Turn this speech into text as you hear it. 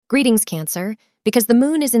Greetings, Cancer. Because the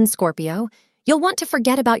moon is in Scorpio, you'll want to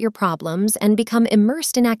forget about your problems and become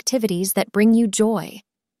immersed in activities that bring you joy.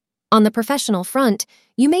 On the professional front,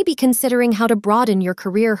 you may be considering how to broaden your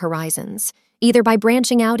career horizons, either by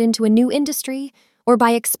branching out into a new industry or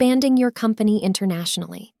by expanding your company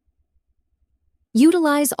internationally.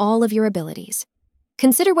 Utilize all of your abilities.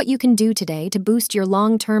 Consider what you can do today to boost your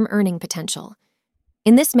long-term earning potential.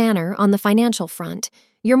 In this manner, on the financial front,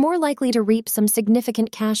 you're more likely to reap some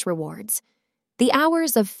significant cash rewards. The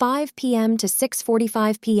hours of 5 p.m. to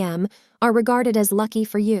 6:45 p.m. are regarded as lucky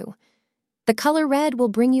for you. The color red will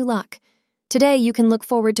bring you luck. Today, you can look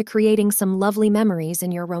forward to creating some lovely memories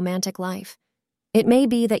in your romantic life. It may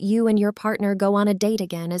be that you and your partner go on a date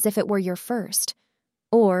again as if it were your first,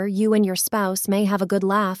 or you and your spouse may have a good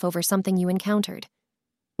laugh over something you encountered.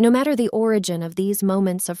 No matter the origin of these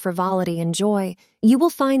moments of frivolity and joy, you will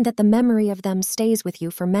find that the memory of them stays with you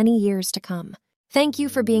for many years to come. Thank you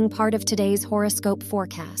for being part of today's horoscope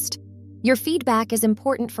forecast. Your feedback is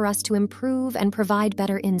important for us to improve and provide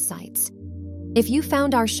better insights. If you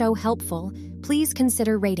found our show helpful, please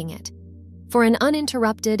consider rating it. For an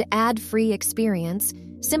uninterrupted, ad-free experience,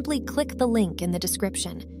 simply click the link in the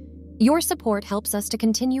description. Your support helps us to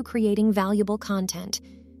continue creating valuable content.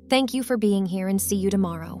 Thank you for being here and see you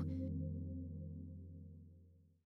tomorrow.